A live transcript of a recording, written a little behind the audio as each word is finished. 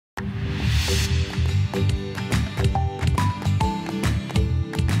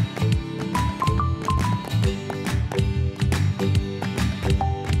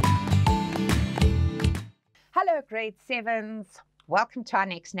grade 7s. Welcome to our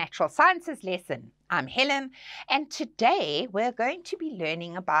next natural sciences lesson. I'm Helen, and today we're going to be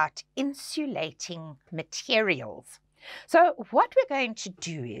learning about insulating materials. So what we're going to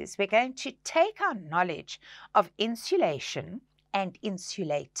do is we're going to take our knowledge of insulation and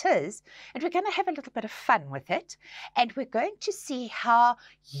insulators, and we're going to have a little bit of fun with it, and we're going to see how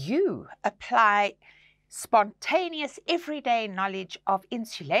you apply spontaneous everyday knowledge of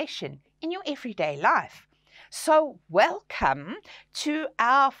insulation in your everyday life. So welcome to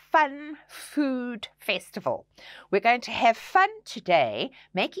our fun food festival. We're going to have fun today,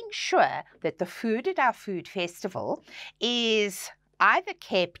 making sure that the food at our food festival is either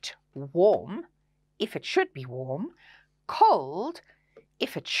kept warm, if it should be warm, cold,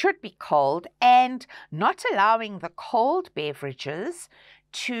 if it should be cold, and not allowing the cold beverages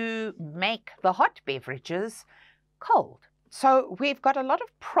to make the hot beverages cold. So we've got a lot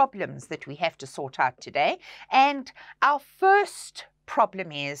of problems that we have to sort out today. And our first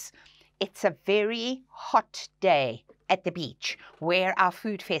problem is it's a very hot day at the beach where our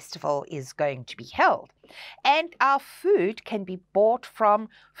food festival is going to be held. And our food can be bought from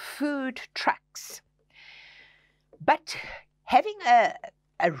food trucks. But having a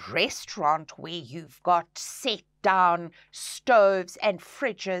restaurant where you've got set down stoves and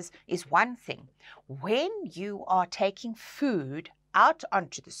fridges is one thing. When you are taking food out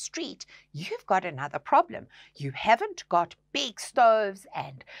onto the street, you've got another problem. You haven't got big stoves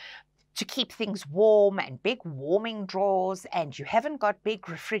and to keep things warm and big warming drawers, and you haven't got big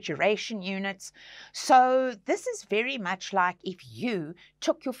refrigeration units. So this is very much like if you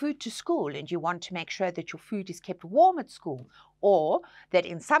took your food to school and you want to make sure that your food is kept warm at school, or that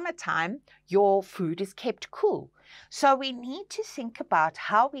in summertime your food is kept cool. So we need to think about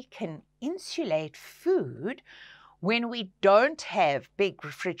how we can insulate food when we don't have big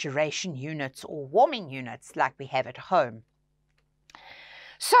refrigeration units or warming units like we have at home.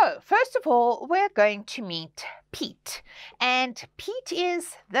 So, first of all, we're going to meet Pete, and Pete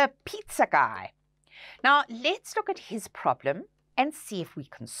is the pizza guy. Now, let's look at his problem and see if we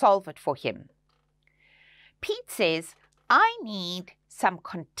can solve it for him. Pete says, I need some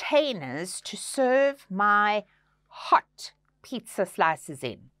containers to serve my hot pizza slices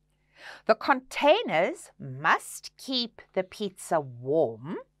in. The containers must keep the pizza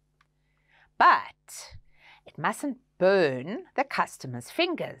warm, but it mustn't burn the customer's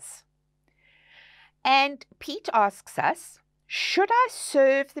fingers. And Pete asks us, should I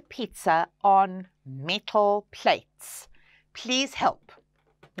serve the pizza on metal plates? Please help.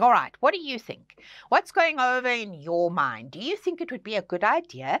 All right, what do you think? What's going over in your mind? Do you think it would be a good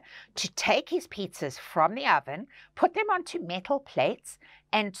idea to take his pizzas from the oven, put them onto metal plates,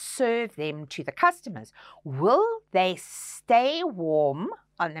 and serve them to the customers? Will they stay warm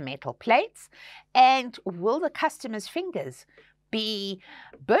on the metal plates, and will the customer's fingers be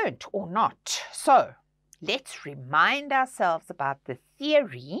burnt or not? So let's remind ourselves about the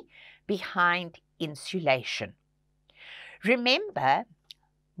theory behind insulation. Remember,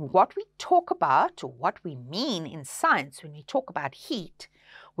 what we talk about, or what we mean in science when we talk about heat,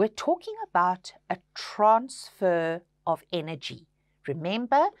 we're talking about a transfer of energy.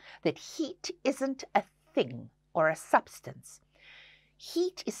 Remember that heat isn't a thing or a substance.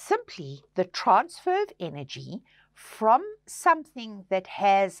 Heat is simply the transfer of energy from something that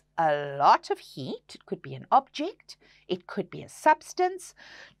has a lot of heat, it could be an object, it could be a substance,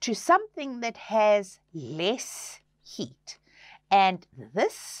 to something that has less heat. And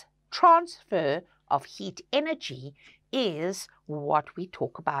this transfer of heat energy is what we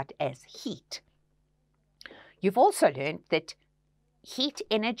talk about as heat. You've also learned that heat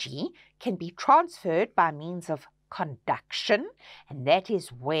energy can be transferred by means of conduction, and that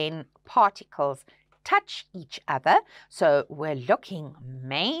is when particles touch each other. So we're looking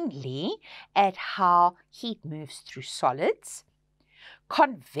mainly at how heat moves through solids.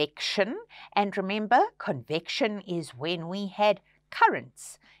 Convection, and remember, convection is when we had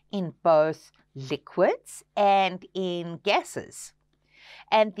currents in both liquids and in gases.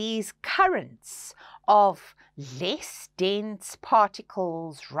 And these currents of less dense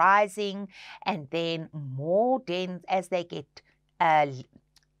particles rising and then more dense as they get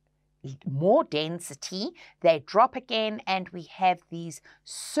more density, they drop again, and we have these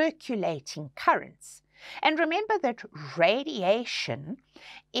circulating currents. And remember that radiation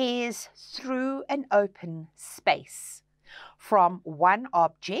is through an open space, from one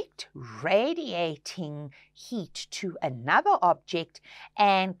object radiating heat to another object,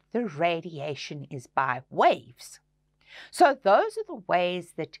 and the radiation is by waves. So those are the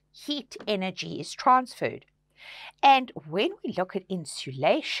ways that heat energy is transferred. And when we look at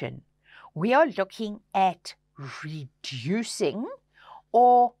insulation, we are looking at reducing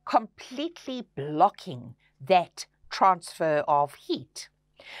or completely blocking that transfer of heat.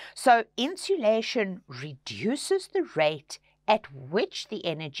 So insulation reduces the rate at which the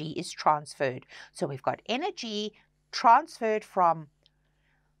energy is transferred. So we've got energy transferred from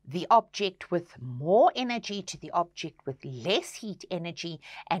the object with more energy to the object with less heat energy,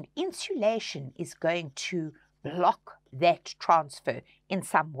 and insulation is going to block that transfer in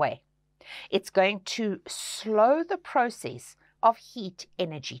some way. It's going to slow the process of heat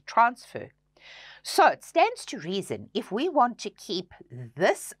energy transfer. So it stands to reason, if we want to keep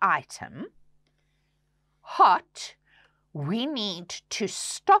this item hot, we need to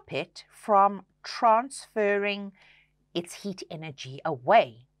stop it from transferring its heat energy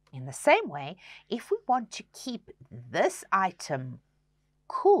away. In the same way, if we want to keep this item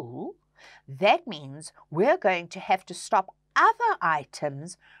cool, that means we're going to have to stop other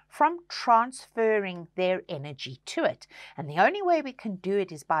items from transferring their energy to it. And the only way we can do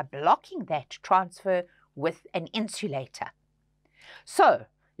it is by blocking that transfer with an insulator. So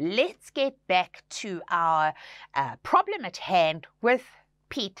let's get back to our problem at hand with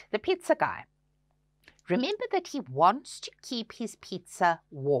Pete, the pizza guy. Remember that he wants to keep his pizza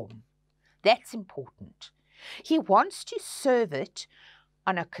warm. That's important. He wants to serve it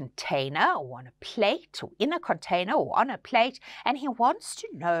on a container or on a plate, or in a container or on a plate, and he wants to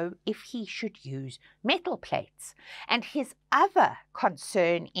know if he should use metal plates. And his other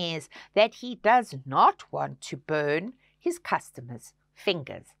concern is that he does not want to burn his customers'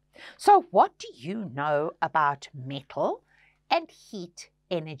 fingers. So what do you know about metal and heat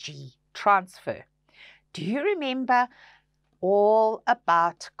energy transfer? Do you remember all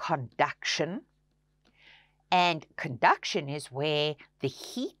about conduction? And conduction is where the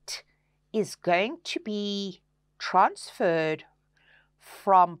heat is going to be transferred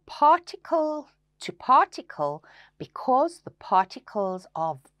from particle to particle because the particles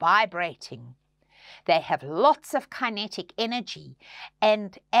are vibrating. They have lots of kinetic energy,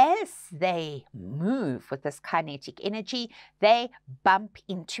 and as they move with this kinetic energy, they bump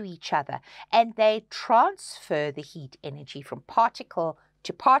into each other and they transfer the heat energy from particle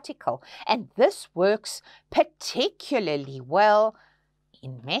to particle. And this works particularly well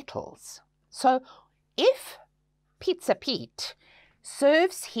in metals. So if Pizza Pete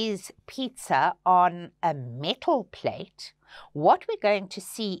serves his pizza on a metal plate, what we're going to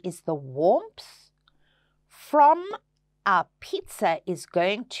see is the warmth from our pizza is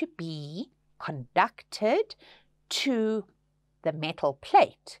going to be conducted to the metal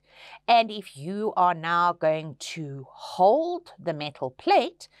plate. And if you are now going to hold the metal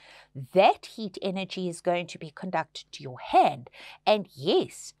plate, that heat energy is going to be conducted to your hand. And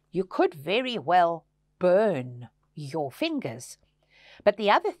yes, you could very well burn your fingers. But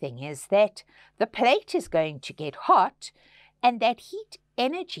the other thing is that the plate is going to get hot, and that heat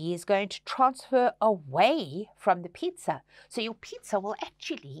energy is going to transfer away from the pizza. So your pizza will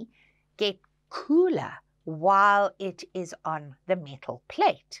actually get cooler while it is on the metal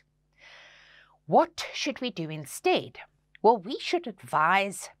plate. What should we do instead? Well, we should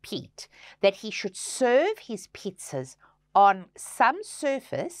advise Pete that he should serve his pizzas on some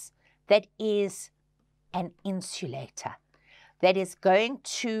surface that is an insulator, that is going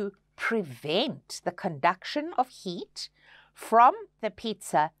to prevent the conduction of heat from the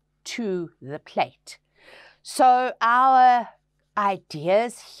pizza to the plate. So our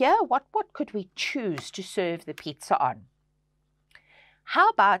ideas here, what could we choose to serve the pizza on? How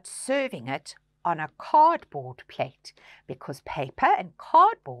about serving it on a cardboard plate? Because paper and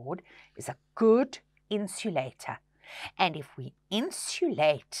cardboard is a good insulator. And if we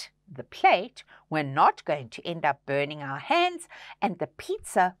insulate the plate, we're not going to end up burning our hands, and the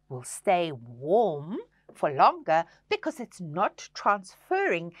pizza will stay warm for longer because it's not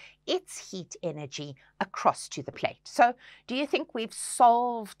transferring its heat energy across to the plate. So do you think we've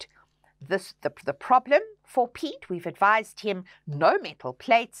solved the problem for Pete? We've advised him no metal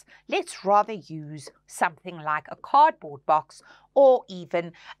plates. Let's rather use something like a cardboard box or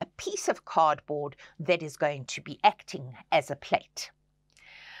even a piece of cardboard that is going to be acting as a plate.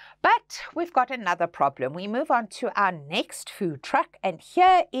 But we've got another problem. We move on to our next food truck, and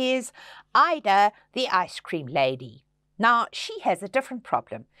here is Ida, the ice cream lady. Now, she has a different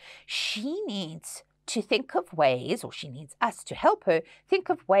problem. She needs to think of ways, or she needs us to help her think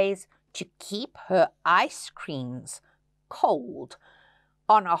of ways to keep her ice creams cold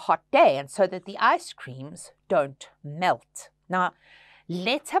on a hot day, and so that the ice creams don't melt. Now,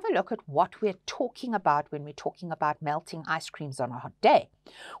 let's have a look at what we're talking about when we're talking about melting ice creams on a hot day.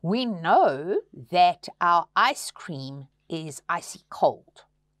 We know that our ice cream is icy cold.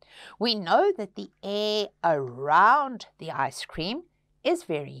 We know that the air around the ice cream is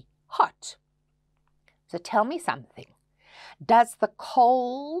very hot. So tell me something. Does the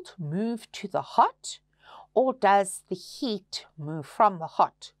cold move to the hot, or does the heat move from the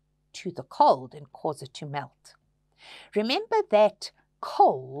hot to the cold and cause it to melt? Remember that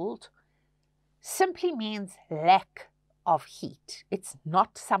cold simply means lack of heat. It's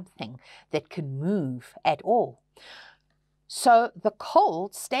not something that can move at all. So the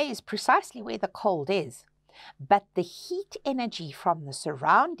cold stays precisely where the cold is, but the heat energy from the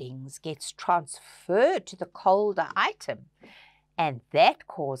surroundings gets transferred to the colder item, and that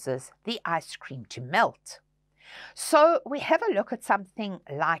causes the ice cream to melt. So we have a look at something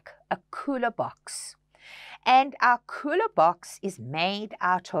like a cooler box. And our cooler box is made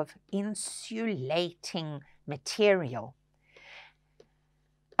out of insulating material.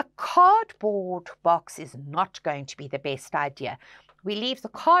 A cardboard box is not going to be the best idea. We leave the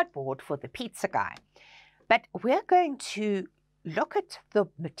cardboard for the pizza guy. But we're going to look at the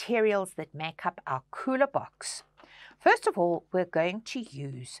materials that make up our cooler box. First of all, we're going to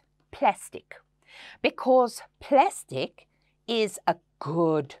use plastic, because plastic is a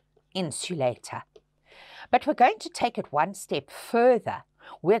good insulator. But we're going to take it one step further.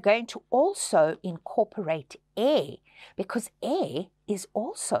 We're going to also incorporate air, because air is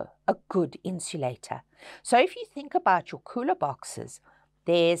also a good insulator. So if you think about your cooler boxes,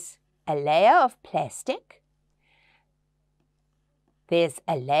 there's a layer of plastic, there's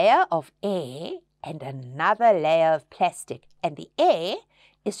a layer of air, and another layer of plastic. And the air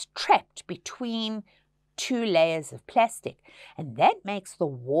is trapped between two layers of plastic, and that makes the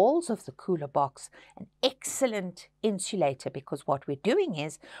walls of the cooler box an excellent insulator, because what we're doing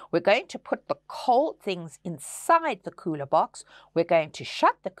is we're going to put the cold things inside the cooler box, we're going to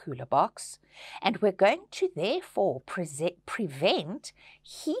shut the cooler box, and we're going to therefore prevent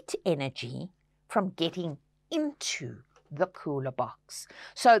heat energy from getting into the cooler box.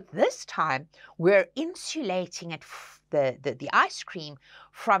 So this time we're insulating it, the ice cream,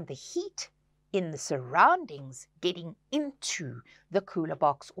 from the heat in the surroundings getting into the cooler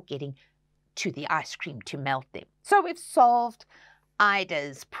box or getting to the ice cream to melt them. So we've solved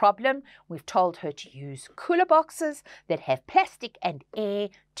Ida's problem. We've told her to use cooler boxes that have plastic and air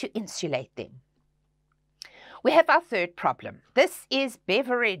to insulate them. We have our third problem. This is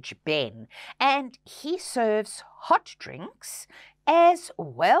Beverage Ben, and he serves hot drinks as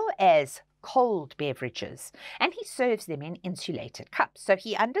well as cold beverages, and he serves them in insulated cups. So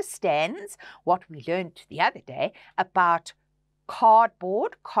he understands what we learned the other day about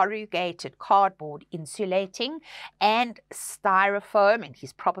cardboard, corrugated cardboard insulating, and styrofoam, and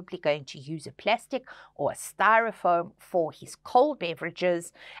he's probably going to use a plastic or a styrofoam for his cold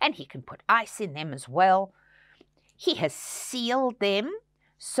beverages, and he can put ice in them as well. He has sealed them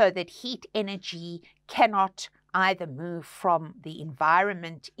so that heat energy cannot either move from the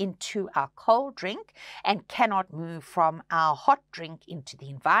environment into our cold drink and cannot move from our hot drink into the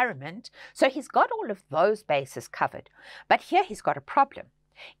environment. So he's got all of those bases covered. But here he's got a problem.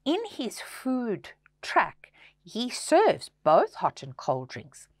 In his food truck, he serves both hot and cold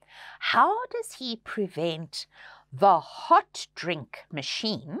drinks. How does he prevent the hot drink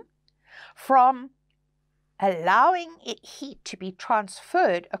machine from allowing heat to be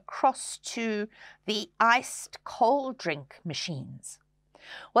transferred across to the iced cold drink machines?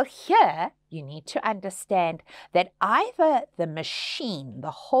 Well, here you need to understand that either the machine, the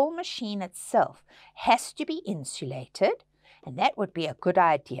whole machine itself, has to be insulated, and that would be a good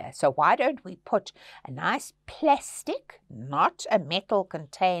idea. So why don't we put a nice plastic, not a metal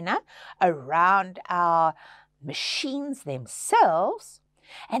container, around our machines themselves?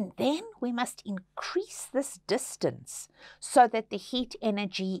 And then we must increase this distance so that the heat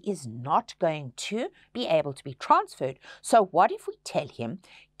energy is not going to be able to be transferred. So what if we tell him,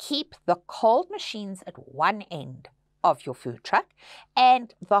 keep the cold machines at one end of your food truck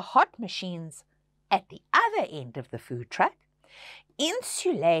and the hot machines at the other end of the food truck,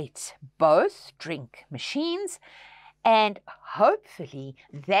 insulate both drink machines, and hopefully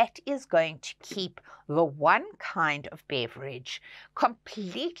that is going to keep the one kind of beverage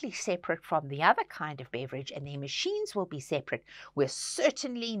completely separate from the other kind of beverage, and their machines will be separate. We're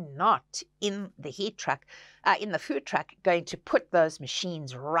certainly not in the heat truck, in the food truck, going to put those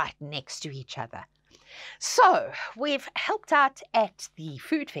machines right next to each other. So we've helped out at the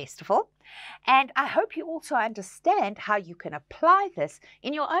food festival, and I hope you also understand how you can apply this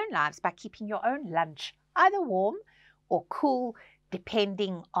in your own lives by keeping your own lunch either warm or cool,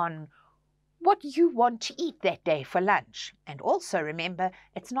 depending on what you want to eat that day for lunch. And also remember,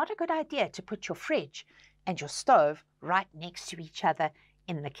 it's not a good idea to put your fridge and your stove right next to each other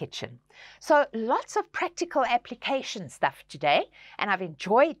in the kitchen. So lots of practical application stuff today, and I've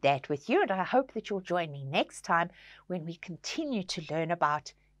enjoyed that with you, and I hope that you'll join me next time when we continue to learn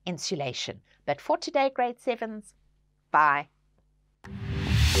about insulation. But for today, grade 7s, bye.